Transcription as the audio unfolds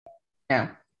Yeah.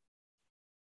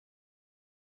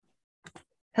 All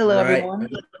Hello, right. everyone.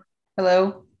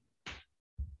 Hello.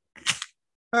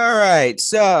 All right.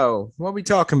 So, what we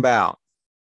talking about?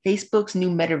 Facebook's new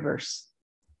metaverse.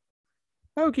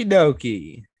 Okie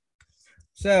dokie.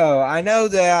 So, I know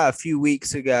that a few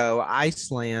weeks ago,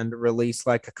 Iceland released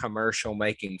like a commercial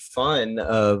making fun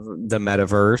of the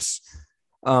metaverse.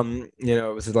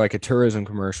 It was like a tourism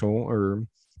commercial or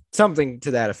something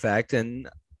to that effect, and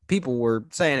people were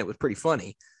saying it was pretty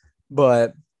funny.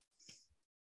 But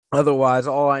otherwise,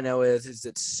 all I know is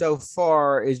that so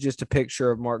far is just a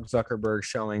picture of Mark Zuckerberg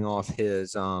showing off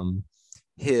his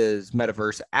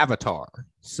metaverse avatar.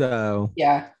 So,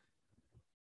 Yeah.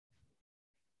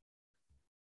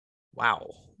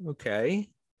 wow. Okay.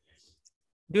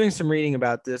 Doing some reading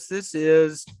about this.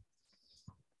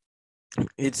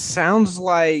 It sounds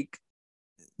like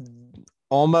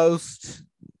almost,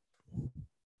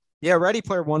 yeah, Ready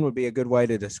Player One would be a good way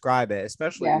to describe it,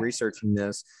 especially Yeah. researching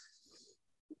this.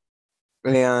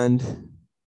 And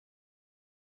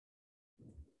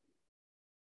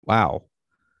wow.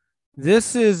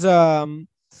 This is, I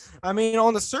mean,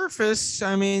 on the surface,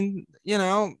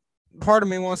 part of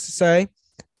me wants to say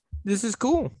this is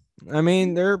cool. I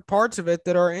mean, there are parts of it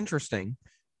that are interesting.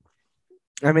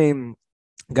 I mean,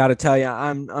 got to tell you,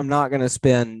 I'm not going to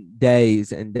spend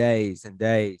days and days and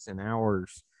days and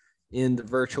hours in the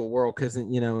virtual world because in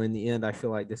the end, I feel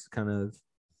like this is kind of.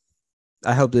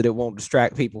 I hope that it won't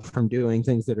distract people from doing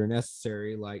things that are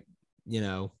necessary, like you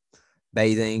know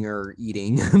bathing or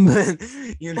eating. but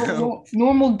you Well, know,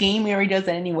 normal game already does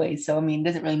that anyway, so I mean, it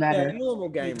doesn't really yeah, a matter. normal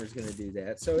gamer's going to do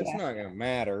that, so it's Yeah, not going to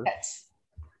matter. that's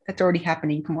that's already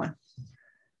happening. Come on.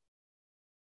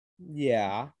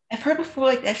 Yeah. I've heard before,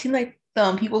 like I've seen like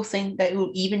people saying that it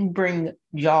will even bring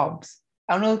jobs.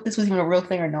 I don't know if this was even a real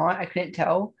thing or not. I couldn't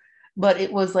tell, but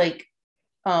it was like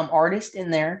artist in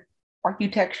there,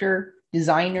 architecture,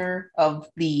 designer of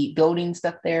the building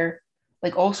stuff there,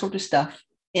 like all sorts of stuff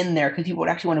in there because people would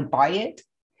actually want to buy it.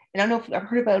 And I don't know if I've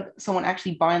heard about someone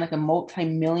actually buying like a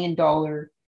multi-million dollar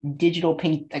digital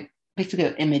paint, like basically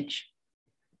an image.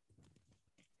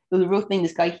 It was a real thing.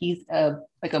 This guy, he's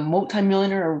like a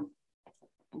multi-millionaire, or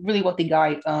really wealthy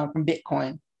guy from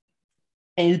Bitcoin,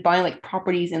 and he's buying like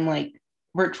properties in like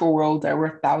virtual worlds that are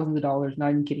worth thousands of dollars. Not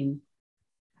even kidding.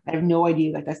 I have no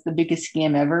idea. Like that's the biggest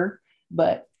scam ever.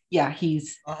 But yeah,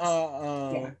 he's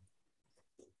yeah.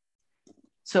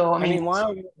 So I I mean, mean,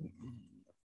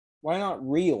 why not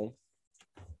real?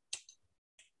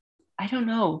 I don't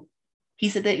know. He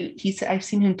said that he said I've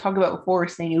seen him talk about before,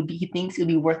 saying he thinks it'll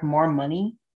be worth more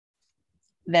money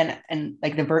than and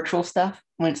like the virtual stuff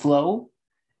when it's low,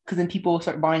 because then people will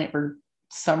start buying it for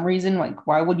some reason. Like,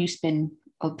 why would you spend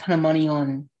a ton of money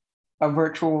on a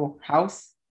virtual house?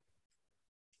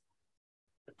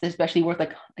 It's especially worth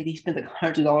like he spends like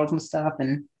hundreds of dollars and stuff,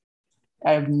 and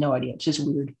I have no idea. It's just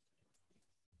weird.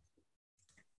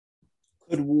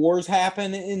 Could wars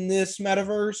happen in this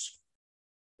metaverse?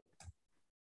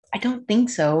 I don't think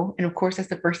so. And of course, that's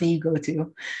the first thing you go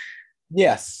to.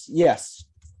 Yes, yes.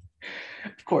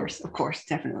 Of course,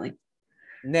 definitely.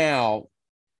 Now,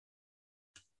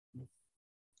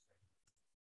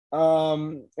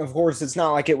 of course, it's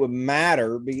not like it would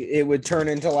matter. It would turn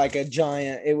into like a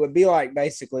giant. It would be like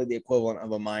basically the equivalent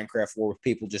of a Minecraft war with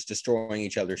people just destroying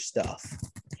each other's stuff.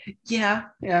 Yeah,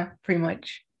 yeah, pretty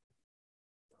much.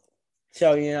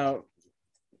 So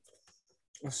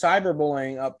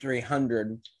cyberbullying up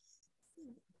 300.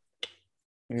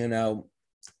 You know,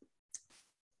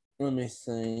 let me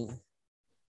see.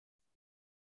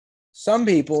 Some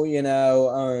people, I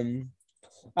don't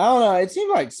know. It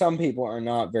seems like some people are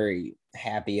not very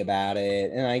happy about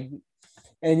it, and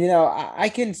I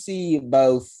can see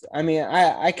both. I mean,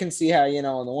 I can see how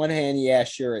on the one hand, yeah,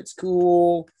 sure, it's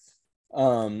cool,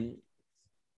 um,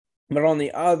 but on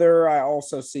the other, I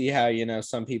also see how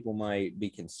some people might be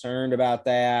concerned about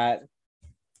that.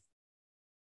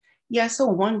 Yeah, so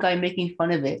one guy making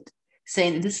fun of it,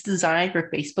 saying that this is designed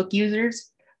for Facebook users.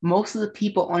 Most of the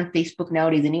people on Facebook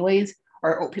nowadays, anyways,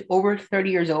 are over 30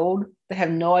 years old that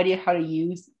have no idea how to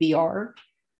use VR.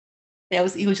 And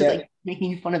he was just Yeah, like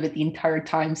making fun of it the entire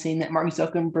time, saying that Mark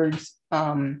Zuckerberg's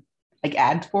like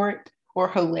ads for it were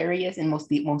hilarious and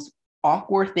the most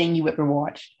awkward thing you ever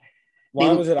watched. They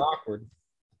why was it awkward?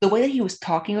 The way that he was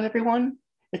talking with everyone,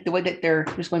 like the way that they're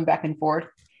just going back and forth,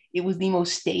 it was the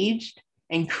most staged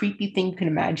and creepy thing you can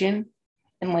imagine.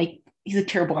 And like he's a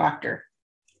terrible actor.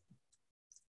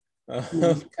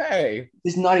 Okay.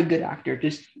 He's not a good actor.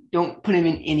 Just don't put him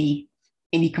in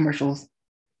any commercials.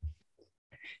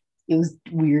 It was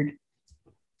weird.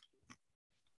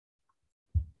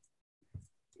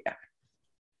 Yeah.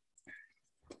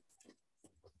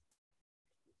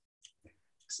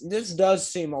 This does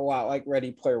seem a lot like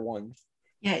Ready Player One.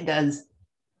 Yeah, it does.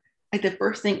 Like the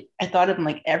first thing I thought of,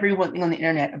 like everyone thing on the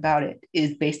internet about it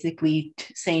is basically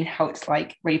saying how it's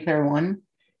like Ready Player One.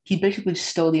 He basically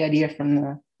stole the idea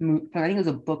from I think it was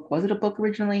a book. Was it a book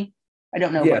originally? I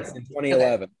don't know, but Yes, in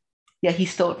 2011. yeah, he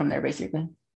stole it from there basically.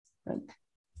 Like,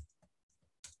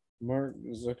 Mark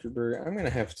Zuckerberg. I'm gonna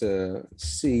have to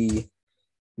see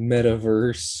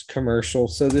metaverse commercial.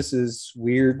 So this is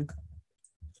weird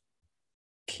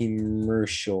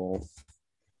commercial.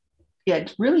 yeah,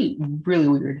 it's really, really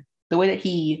weird. The way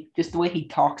he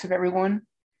talks of everyone,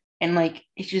 and like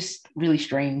it's just really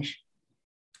strange.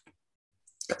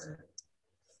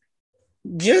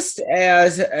 Just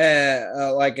as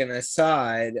like an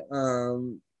aside,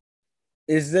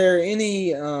 is there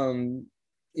any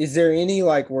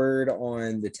like word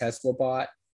on the Tesla bot?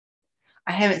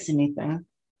 I haven't seen anything.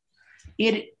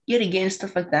 Yet again,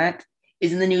 stuff like that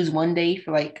is in the news one day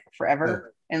for like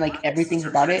forever, and like everything's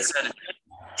about it.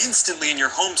 Instantly in your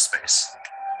home space.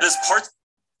 It is part.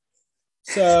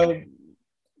 So,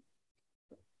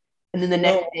 and then the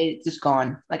next day it's just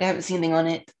gone. Like I haven't seen anything on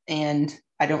it, and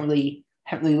I don't really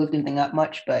haven't really looked anything up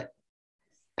much. But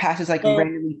past is like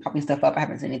randomly popping stuff up. I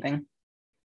haven't seen anything.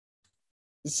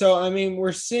 So I mean,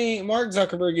 we're seeing Mark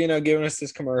Zuckerberg, giving us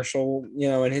this commercial,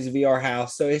 in his VR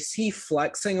house. So is he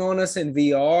flexing on us in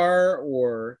VR,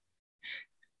 or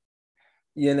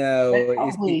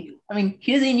probably. I mean,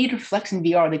 he doesn't need to flex in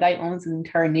VR. The guy owns an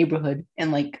entire neighborhood and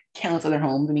like countless other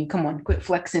homes. I mean, come on, quit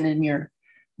flexing in your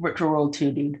virtual world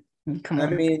too, dude. I mean, come on.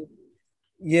 I mean,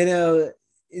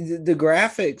 the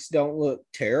graphics don't look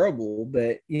terrible,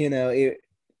 but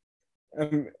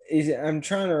I'm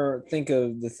trying to think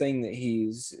of the thing that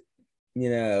he's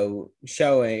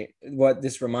showing, what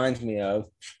this reminds me of.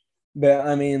 But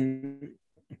I mean,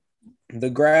 the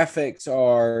graphics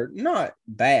are not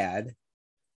bad.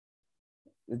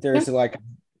 There's like a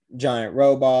giant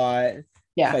robot,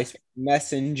 yeah, Facebook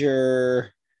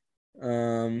Messenger.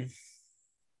 Am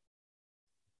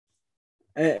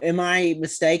I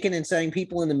mistaken in saying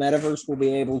people in the metaverse will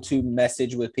be able to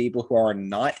message with people who are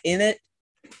not in it?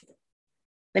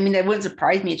 I mean, that wouldn't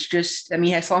surprise me. It's just, I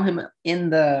mean, I saw him in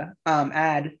the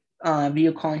ad,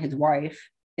 video calling his wife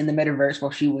in the metaverse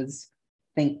while she was,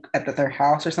 I think, at their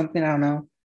house or something. I don't know.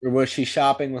 Or was she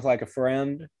shopping with like a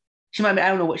friend? She might be, I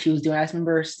don't know what she was doing. I just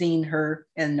remember seeing her,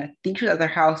 and I think she was at their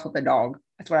house with the dog.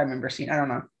 That's what I remember seeing. I don't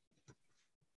know.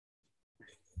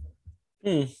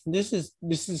 This is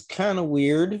kind of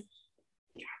weird.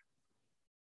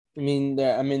 I mean,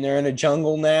 they're in a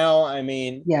jungle now. I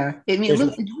mean, yeah. I mean, it's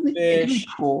really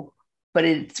cool, but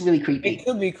it's really creepy. It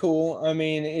could be cool. I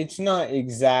mean, it's not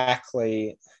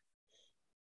exactly,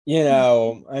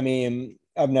 I mean,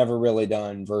 I've never really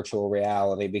done virtual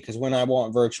reality, because when I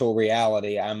want virtual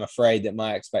reality, I'm afraid that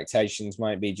my expectations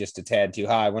might be just a tad too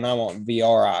high. When I want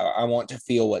VR, I want to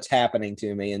feel what's happening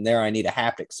to me, and there I need a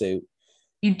haptic suit.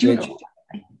 You do know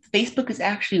Facebook is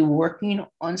actually working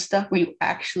on stuff where you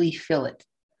actually feel it.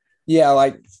 Yeah,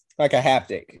 like a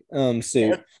haptic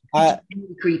suit. It's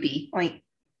really creepy. Like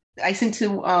I sent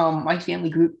to my family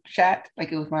group chat,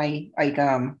 like it was my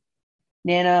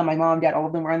Nana, my mom, dad, all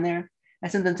of them were on there. I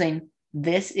sent them saying,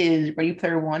 "This is Ready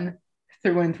Player One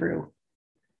through and through."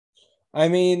 I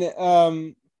mean,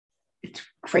 it's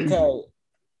crazy. Okay.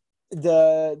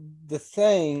 The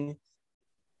thing.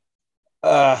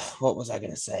 What was I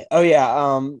gonna say? Oh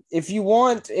yeah. If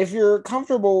you're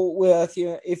comfortable with,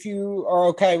 if you are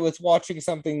okay with watching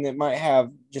something that might have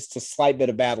just a slight bit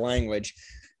of bad language,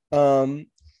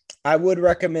 I would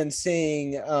recommend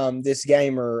seeing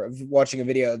watching a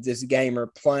video of this gamer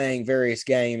playing various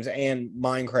games and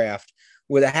Minecraft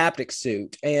with a haptic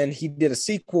suit, and he did a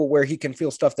sequel where he can feel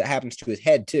stuff that happens to his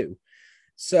head too.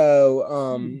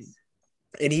 So,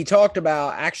 and he talked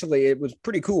about, actually, it was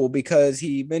pretty cool because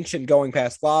he mentioned going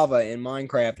past lava in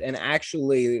Minecraft and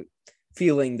actually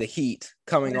feeling the heat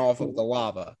coming off of the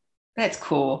lava. That's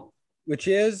cool. Which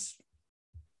is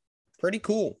pretty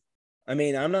cool. I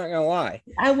mean, I'm not gonna lie.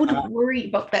 I wouldn't worry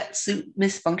about that suit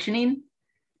misfunctioning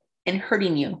and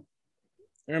hurting you.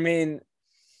 I mean,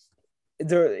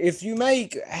 if you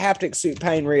make haptic suit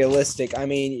pain realistic, I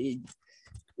mean,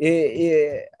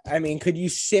 could you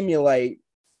simulate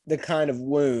the kind of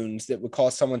wounds that would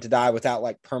cause someone to die without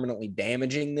like permanently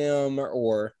damaging them?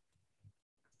 Or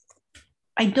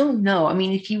I don't know. I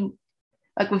mean, if you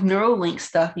like with Neuralink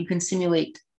stuff, you can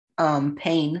simulate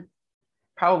pain.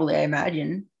 Probably, I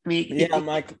imagine. I mean,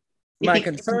 my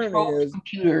concern is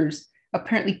computers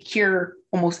apparently cure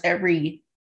almost every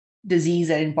disease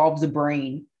that involves the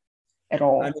brain at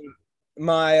all. I mean,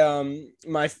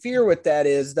 my fear with that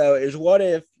is, though, is what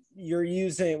if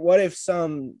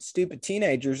some stupid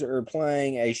teenagers are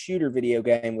playing a shooter video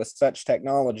game with such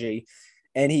technology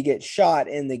and he gets shot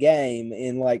in the game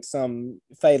in like some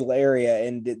fatal area,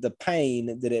 and the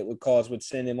pain that it would cause would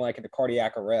send him like into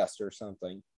cardiac arrest or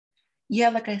something. Yeah,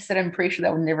 like I said, I'm pretty sure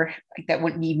that would never, like, that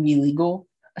wouldn't even be legal.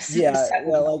 A Yeah, suicide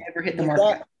would well, never hit the like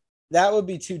market. that would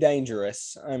be too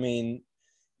dangerous. I mean,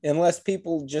 unless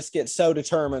people just get so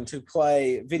determined to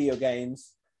play video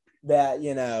games that,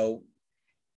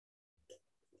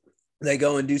 they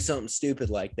go and do something stupid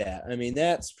like that. I mean,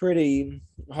 that's pretty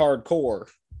hardcore.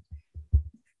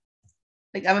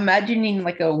 Like, I'm imagining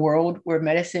like a world where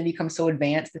medicine becomes so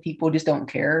advanced that people just don't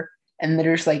care, and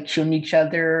they're just like shooting each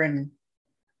other and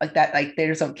like that. Like they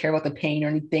just don't care about the pain or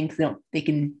anything. 'Cause they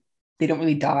don't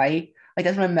really die. Like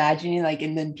that's what I'm imagining. Like,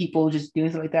 and then people just doing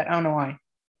stuff like that. I don't know why.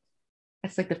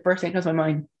 That's like the first thing that comes to my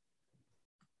mind.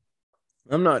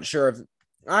 I'm not sure if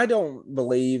I don't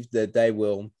believe that they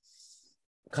will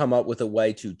come up with a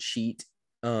way to cheat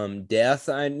death.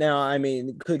 I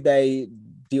mean, could they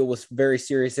deal with very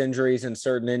serious injuries, and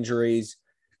certain injuries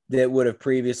that would have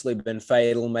previously been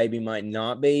fatal maybe might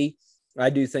not be? I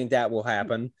do think that will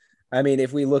happen. I mean,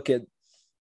 if we look at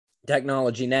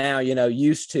technology now,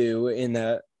 used to in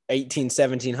the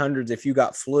 1700s, if you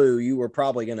got flu, you were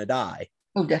probably going to die.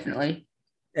 Oh, definitely.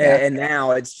 Yeah. And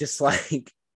now it's just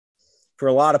like, for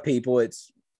a lot of people, it's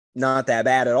not that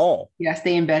bad at all. Yeah,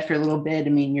 stay in bed for a little bit. I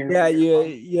mean,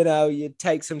 you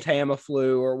take some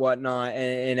Tamiflu or whatnot,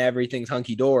 and everything's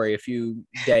hunky dory a few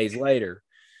days later.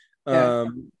 Yeah.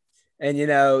 And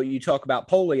you talk about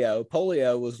polio.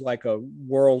 Polio was like a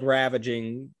world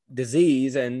ravaging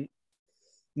disease, and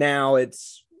now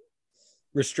it's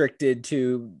restricted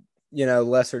to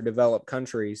lesser developed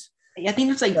countries. I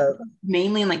think it's like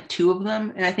mainly in like two of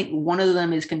them, and I think one of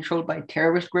them is controlled by a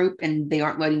terrorist group, and they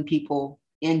aren't letting people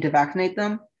in to vaccinate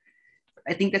them.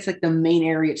 I think that's like the main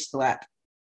area it's still at.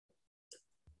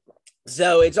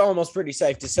 So it's almost pretty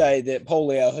safe to say that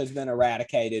polio has been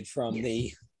eradicated from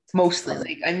the. Mostly,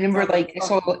 like I remember, like I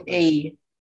saw a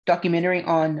documentary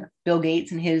on Bill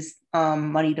Gates and his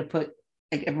money to put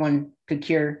like everyone could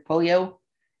cure polio,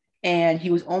 and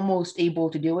he was almost able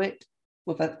to do it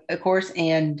with a course,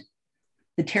 and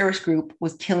the terrorist group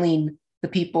was killing the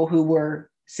people who were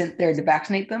sent there to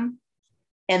vaccinate them,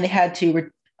 and they had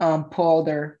to pull all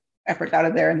their efforts out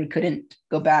of there, and they couldn't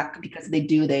go back because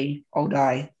if they all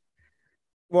die.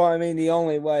 Well, I mean, the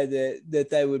only way that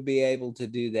they would be able to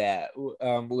do that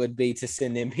would be to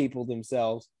send in people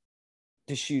themselves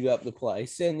to shoot up the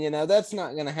place, and that's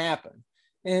not going to happen.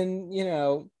 And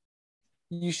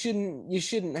you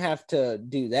shouldn't have to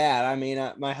do that. I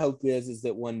mean, my hope is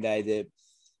that one day that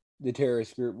the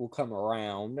terrorist group will come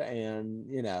around, and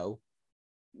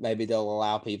maybe they'll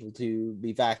allow people to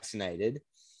be vaccinated,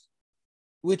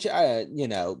 which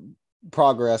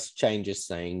progress changes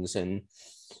things, and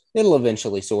it'll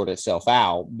eventually sort itself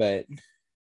out. But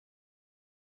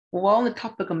while on the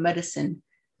topic of medicine,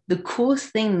 the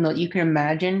coolest thing that you can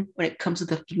imagine when it comes to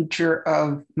the future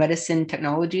of medicine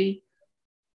technology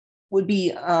would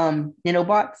be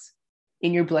nanobots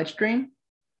in your bloodstream.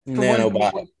 For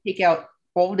one, take out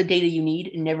all the data you need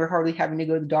and never hardly having to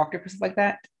go to the doctor for stuff like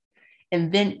that.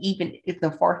 And then even if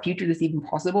the far future is even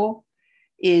possible,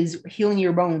 is healing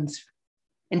your bones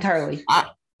entirely.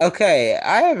 Okay,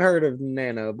 I have heard of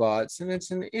nanobots, and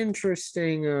it's an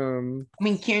interesting. I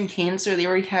mean, curing cancer, they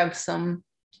already have some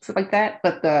stuff like that,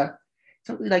 but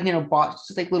something like bots,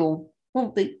 just like little.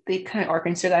 Well, they kind of are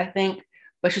considered, I think,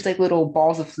 but it's just like little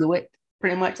balls of fluid,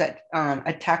 pretty much that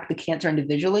attack the cancer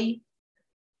individually,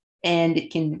 and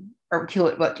it can kill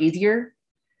it much easier.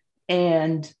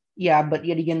 And yeah, but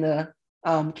yet again, the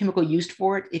chemical used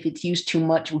for it, if it's used too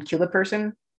much, will kill the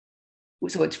person.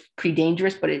 So it's pretty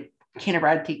dangerous, but it can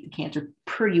eradicate the cancer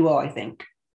pretty well, I think.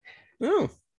 Oh.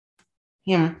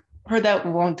 Yeah, heard that a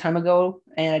long time ago,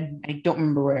 and I don't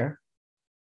remember where.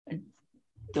 I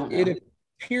don't know. It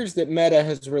appears that Meta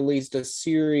has released a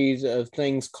series of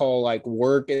things called like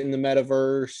work in the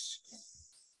metaverse,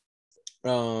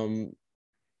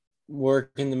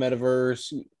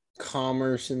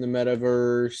 commerce in the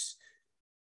metaverse.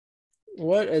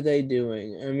 What are they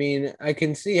doing? I mean, I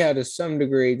can see how to some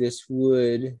degree this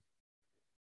would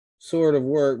sort of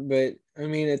work, but I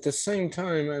mean, at the same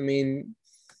time, I mean,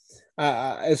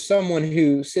 as someone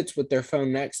who sits with their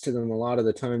phone next to them a lot of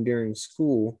the time during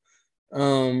school,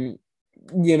 the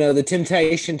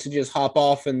temptation to just hop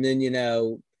off and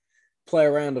then, play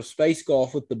a round of space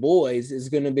golf with the boys is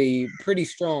going to be pretty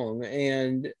strong.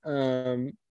 And,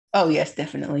 oh yes,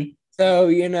 definitely.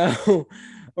 So,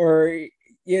 or,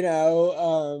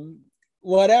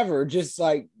 whatever, just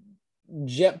like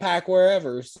jetpack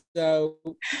wherever. So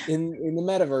in the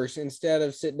metaverse, instead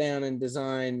of sit down and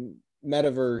design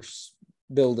metaverse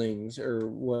buildings or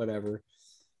whatever.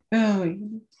 Oh,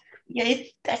 yeah,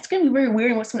 that's gonna be very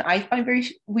weird. And what's something I find very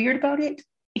weird about it?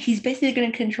 He's basically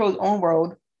gonna control his own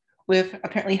world with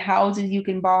apparently houses you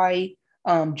can buy,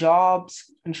 jobs,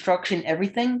 construction,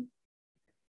 everything.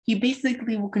 He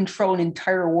basically will control an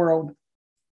entire world.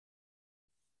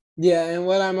 Yeah, and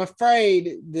what I'm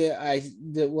afraid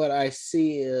that what I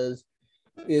see is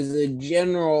a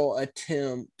general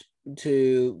attempt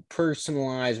to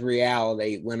personalize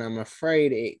reality when I'm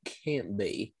afraid it can't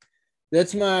be.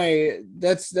 That's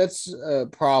a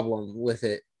problem with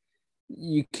it.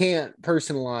 You can't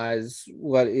personalize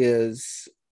what is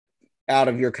out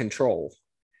of your control.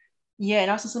 Yeah,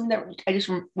 and also something that I just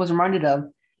was reminded of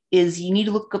is you need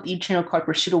to look up the channel called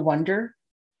Pursuit of Wonder,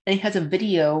 and it has a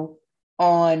video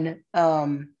on a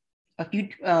few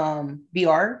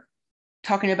VR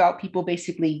talking about people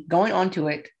basically going onto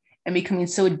it and becoming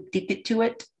so addicted to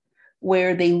it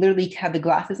where they literally have the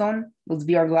glasses on, those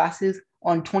VR glasses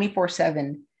on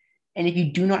 24/7. And if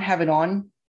you do not have it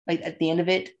on, like at the end of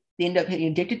it, they end up getting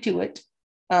addicted to it.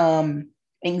 Um,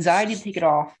 Anxiety to take it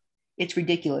off. It's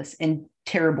ridiculous and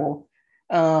terrible.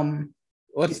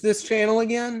 What's this channel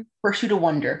again? Pursuit of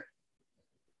Wonder.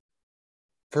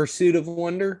 Pursuit of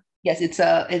Wonder? Yes, it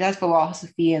has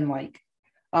philosophy and like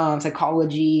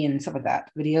psychology and stuff like that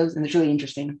videos, and it's really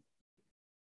interesting.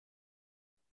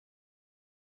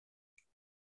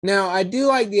 Now, I do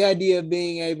like the idea of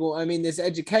being able, I mean, this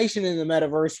education in the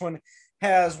metaverse one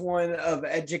has one of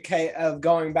educate of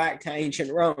going back to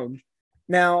ancient Rome.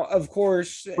 Now, of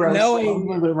course, Gross. I'm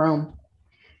gonna go to Rome.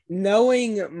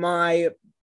 knowing my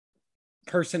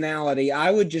personality,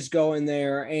 I would just go in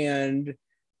there and,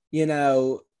 you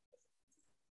know,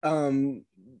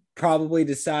 probably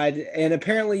decide. And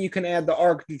apparently, you can add the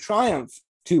Arc de Triomphe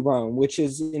to Rome, which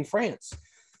is in France.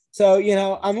 So,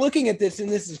 I'm looking at this and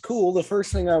this is cool. The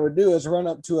first thing I would do is run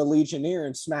up to a Legionnaire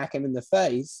and smack him in the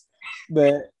face.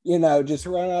 But, just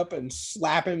run up and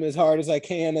slap him as hard as I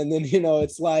can. And then,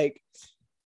 it's like,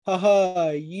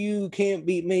 haha, you can't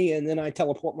beat me. And then I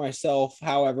teleport myself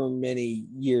however many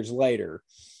years later.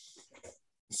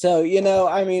 So,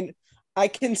 I mean, I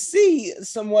can see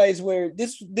some ways where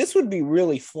this would be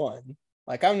really fun.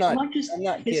 Like, I'm not history.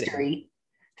 Kidding.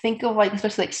 Think of like,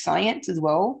 especially like science as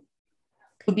well.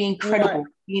 It would be incredible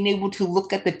Right. being able to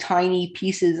look at the tiny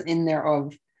pieces in there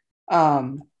of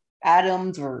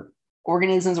atoms or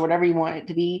organisms or whatever you want it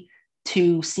to be,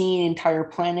 to seeing entire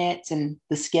planets and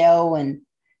the scale and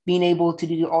being able to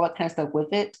do all that kind of stuff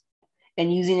with it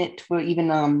and using it for even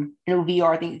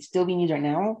VR. I think it's still being used right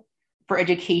now for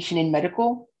education and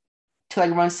medical to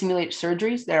like run simulated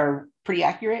surgeries that are pretty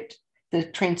accurate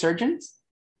to train surgeons.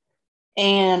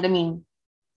 And I mean,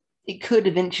 it could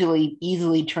eventually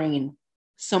easily train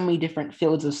so many different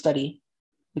fields of study,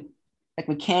 like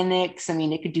mechanics. I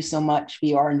mean, it could do so much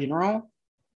VR in general.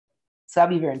 So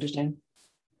that'd be very interesting.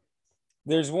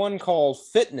 There's one called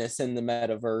Fitness in the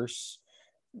Metaverse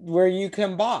where you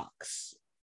can box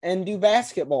and do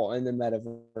basketball in the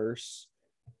Metaverse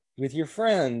with your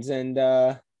friends. And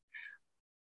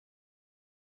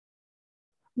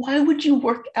why would you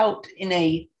work out in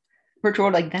a virtual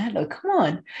world like that, though? Come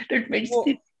on.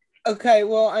 Okay,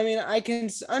 well, I mean, I can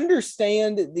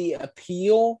understand the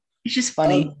appeal. It's just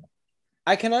funny.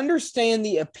 I can understand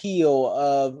the appeal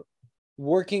of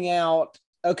working out.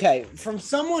 Okay, from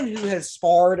someone who has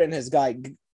sparred and has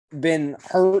been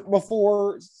hurt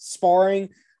before sparring,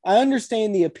 I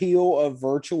understand the appeal of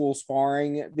virtual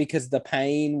sparring because the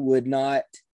pain would not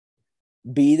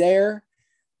be there.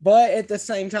 But at the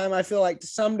same time, I feel like to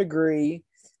some degree,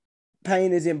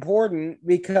 pain is important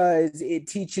because it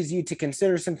teaches you to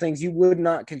consider some things you would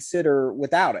not consider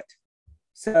without it.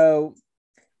 So,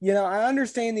 I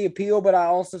understand the appeal, but I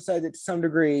also say that to some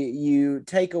degree you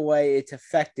take away its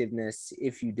effectiveness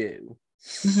if you do.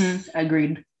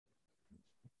 Agreed.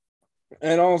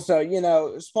 And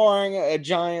also, sparring a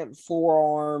giant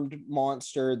four-armed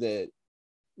monster that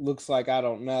looks like, I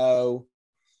don't know.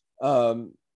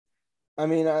 I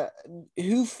mean,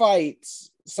 who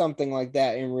fights something like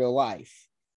that in real life?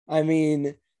 I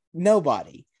mean,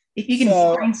 nobody. If you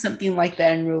can find something like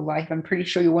that in real life, I'm pretty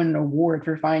sure you win an award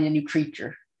for finding a new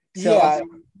creature. So,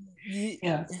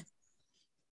 yeah.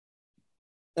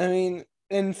 I mean,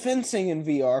 and fencing in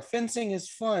VR, fencing is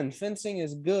fun. Fencing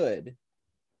is good.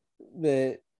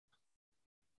 But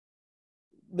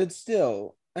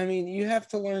still, I mean, you have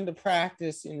to learn to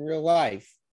practice in real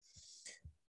life.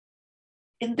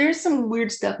 And there's some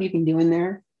weird stuff you can do in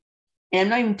there.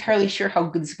 And I'm not entirely sure how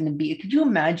good it's going to be. Could you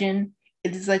imagine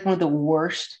if it's like one of the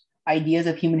worst ideas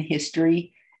of human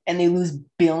history, and they lose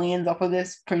billions off of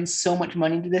this, putting so much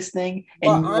money into this thing,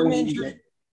 Well, and no one uses it.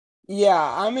 Yeah,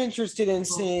 I'm interested in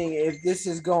seeing if this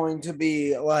is going to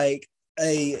be like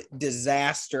a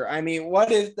disaster. I mean,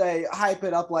 what if they hype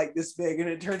it up like this big and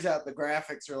it turns out the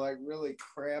graphics are like really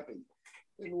crappy?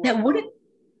 That wouldn't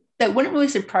that wouldn't really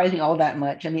surprise me all that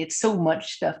much. I mean, it's so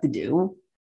much stuff to do,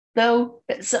 though,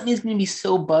 that something is going to be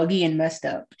so buggy and messed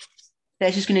up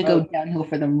that's just going to go Oh, downhill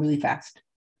for them really fast.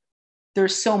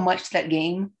 There's so much to that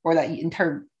game or that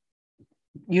entire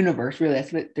universe. Really,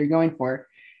 that's what they're going for.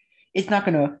 It's not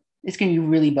gonna. It's gonna be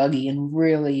really buggy and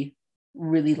really,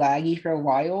 really laggy for a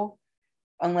while,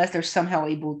 unless they're somehow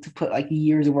able to put like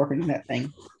years of work into that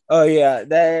thing. oh yeah,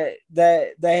 they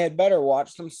had better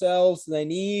watch themselves. They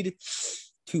need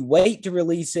to wait to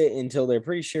release it until they're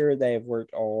pretty sure they have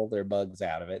worked all their bugs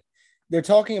out of it. They're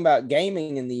talking about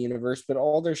gaming in the universe, but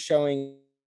all they're showing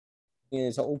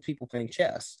is old people playing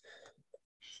chess.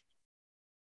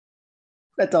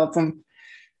 That's awesome.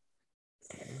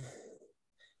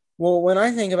 Well, when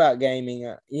I think about gaming,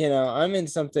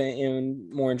 I'm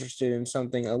more interested in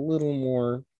something a little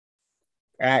more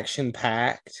action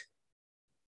packed.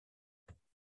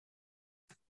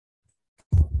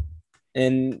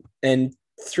 And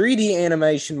 3D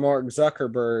animation Mark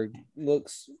Zuckerberg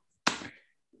looks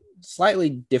slightly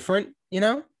different,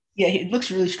 Yeah, it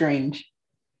looks really strange.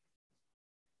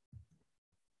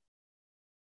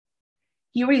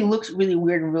 He already looks really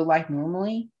weird in real life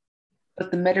normally,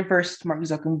 but the metaverse Mark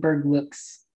Zuckerberg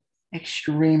looks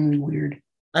extremely weird.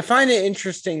 I find it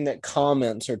interesting that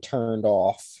comments are turned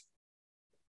off.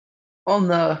 On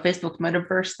the Facebook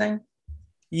metaverse thing.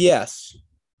 Yes.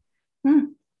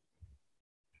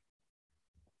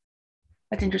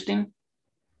 That's interesting.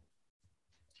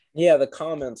 Yeah, the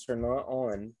comments are not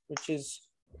on, which is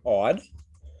odd.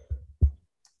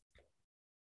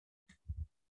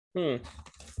 I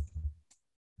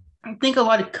think a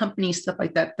lot of company stuff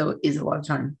like that though is a lot of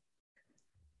time.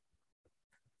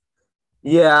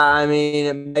 Yeah, I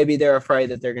mean, maybe they're afraid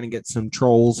that they're going to get some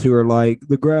trolls who are like,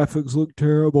 the graphics look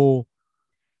terrible.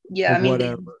 Yeah, or I mean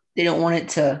whatever. they don't want it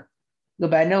to go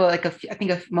bad. I know like I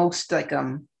think if most like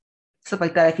stuff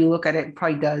like that, if you look at it, it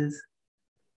probably does.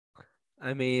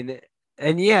 I mean,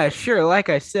 and yeah, sure. Like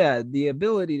I said, the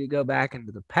ability to go back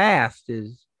into the past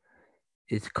is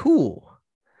cool,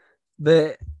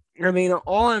 but I mean,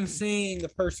 all I'm seeing the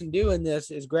person doing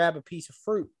this is grab a piece of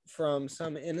fruit from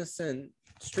some innocent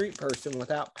street person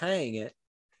without paying it,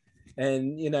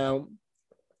 and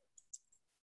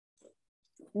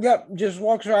yep, just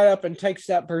walks right up and takes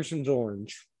that person's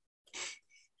orange.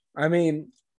 I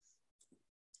mean,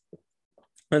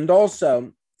 and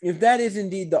also, if that is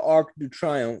indeed the Arc de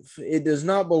Triomphe, it does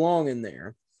not belong in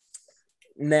there.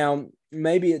 Now,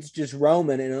 maybe it's just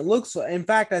Roman, and it looks like, in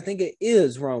fact, I think it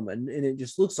is Roman, and it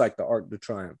just looks like the Arc de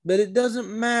Triomphe, but it doesn't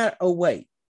matter. Oh, wait.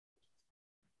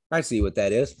 I see what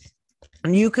that is.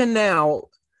 And you can now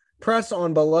press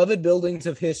on beloved buildings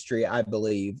of history, I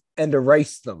believe, and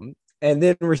erase them, and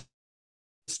then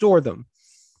restore them.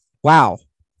 Wow.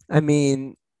 I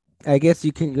mean, I guess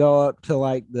you can go up to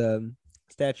like the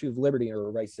Statue of Liberty or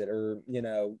erase it, or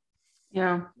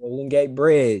Yeah. Golden Gate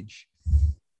Bridge.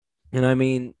 And I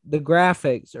mean, the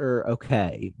graphics are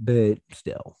okay, but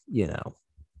still. Yeah,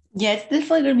 it's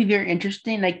definitely going to be very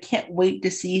interesting. I can't wait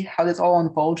to see how this all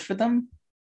unfolds for them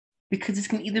because this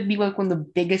can either be like one of the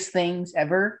biggest things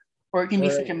ever, or it can be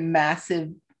Or, such a massive,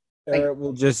 or like it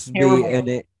will just be, terrible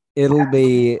and it'll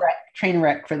be, train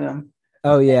wreck for them.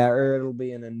 oh yeah, or it'll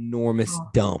be an enormous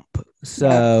dump. Yeah,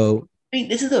 So, I mean,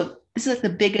 this is like the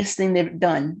biggest thing they've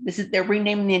done. They're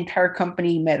renaming the entire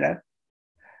company Meta.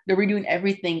 They're redoing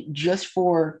everything just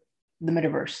for the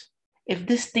metaverse. If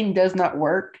this thing does not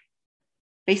work,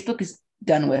 Facebook is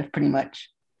done with pretty much.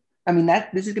 I mean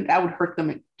that would hurt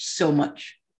them so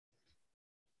much.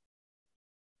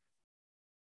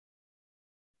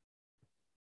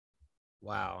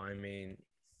 wow, I mean,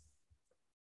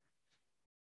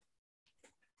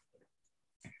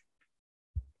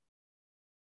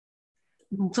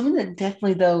 Something that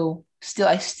definitely though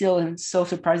I still am so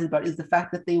surprised about is the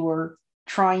fact that they were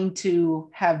trying to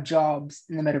have jobs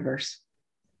in the metaverse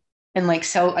and like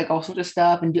sell like all sorts of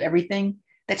stuff and do everything.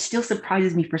 That still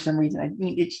surprises me for some reason. I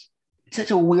mean, it's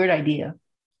such a weird idea.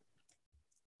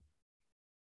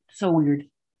 So weird.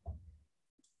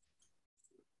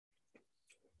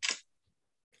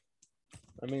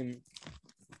 I mean,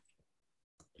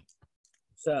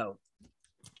 so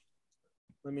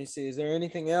let me see. Is there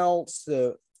anything else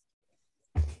that,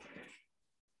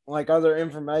 like other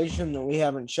information that we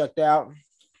haven't checked out?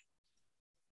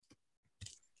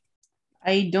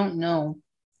 I don't know.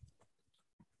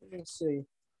 Let's see.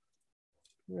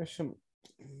 There's some.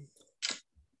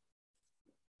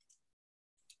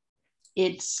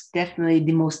 It's definitely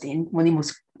one of the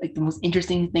most like the most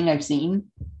interesting thing I've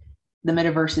seen. The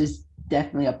metaverse is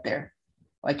definitely up there.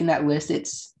 Like in that list,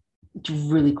 it's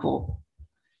really cool.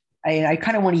 I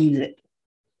kind of want to use it.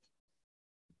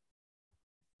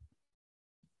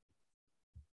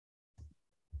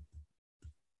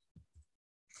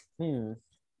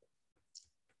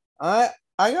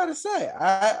 I gotta say,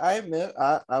 I admit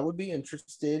I would be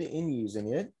interested in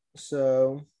using it.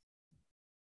 So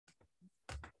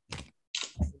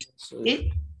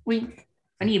It we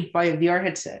I need to buy a VR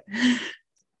headset.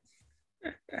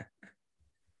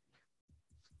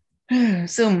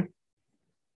 So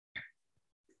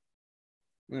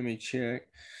let me check.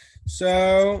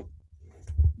 So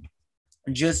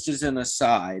just as an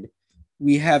aside,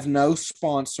 we have no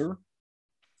sponsor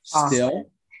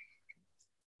still.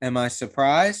 Am I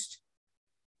surprised?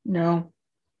 no,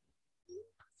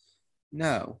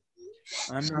 No,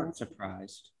 I'm not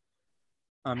surprised.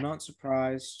 I'm not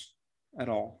surprised at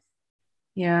all.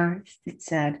 yeah, it's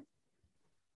sad.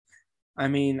 I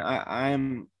mean,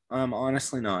 I'm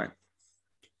honestly not.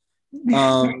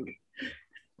 Um,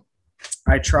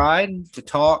 I tried to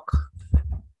talk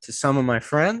to some of my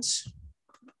friends.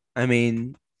 I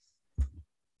mean,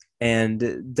 and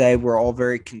they were all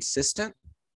very consistent.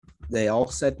 They all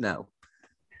said no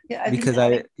Yeah, because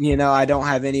I don't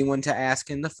have anyone to ask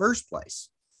in the first place.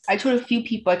 I told a few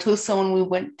people. I told someone we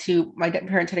went to. My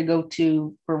parents had to go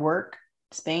to for work,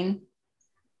 Spain.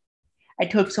 I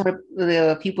told some of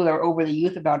the people that were over the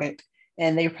youth about it,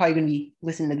 and they're probably going to be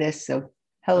listening to this. So,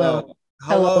 hello,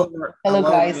 Hello, hello,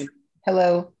 guys,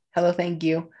 hello, thank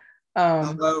you.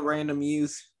 Hello, random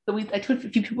youth. So I told a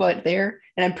few people out there,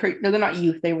 and I'm pretty. No, they're not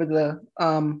youth. They were the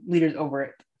leaders over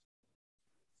it.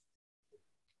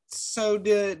 So,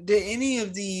 did any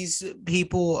of these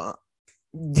people?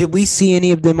 Did we see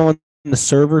any of them on the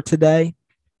server today?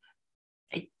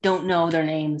 I don't know their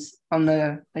names on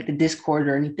the Discord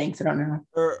or anything, so I don't know.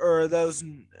 Or those,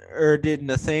 or did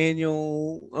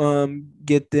Nathaniel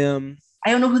get them?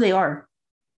 I don't know who they are.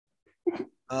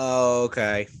 Oh,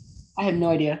 okay. I have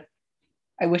no idea.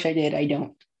 I wish I did. I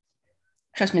don't.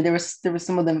 Trust me, there was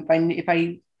some of them. If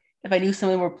I knew some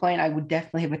of them were playing, I would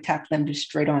definitely have attacked them just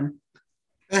straight on.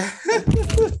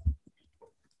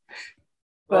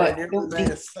 But I don't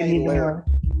think I need more.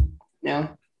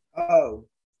 No. Oh.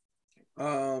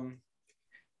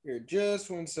 Here, just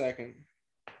 1 second.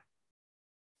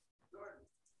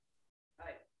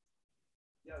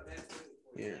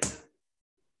 Yeah.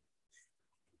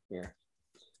 Yeah.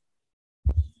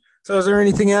 So, is there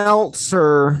anything else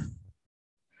or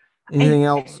anything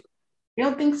else? I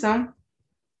don't think so.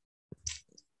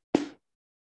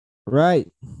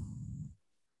 Right.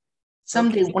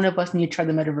 Someday one of us need to try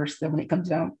the metaverse though when it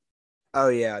comes out. Oh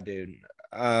yeah, dude.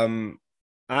 I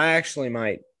actually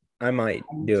might. I might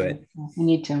do it. We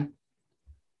need to.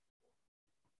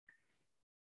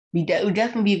 It would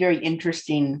definitely be a very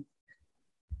interesting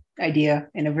idea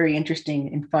and a very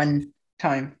interesting and fun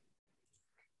time.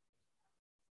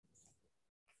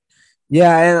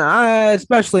 Yeah, and I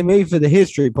especially me for the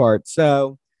history part.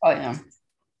 So, oh yeah.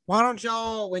 Why don't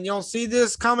y'all, when y'all see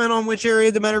this, comment on which area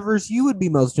of the metaverse you would be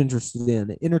most interested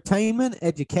in? Entertainment,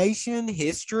 education,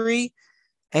 history,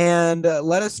 and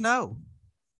let us know.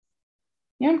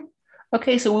 Yeah.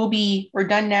 Okay, so we're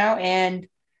done now, and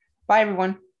bye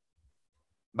everyone.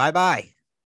 Bye-bye.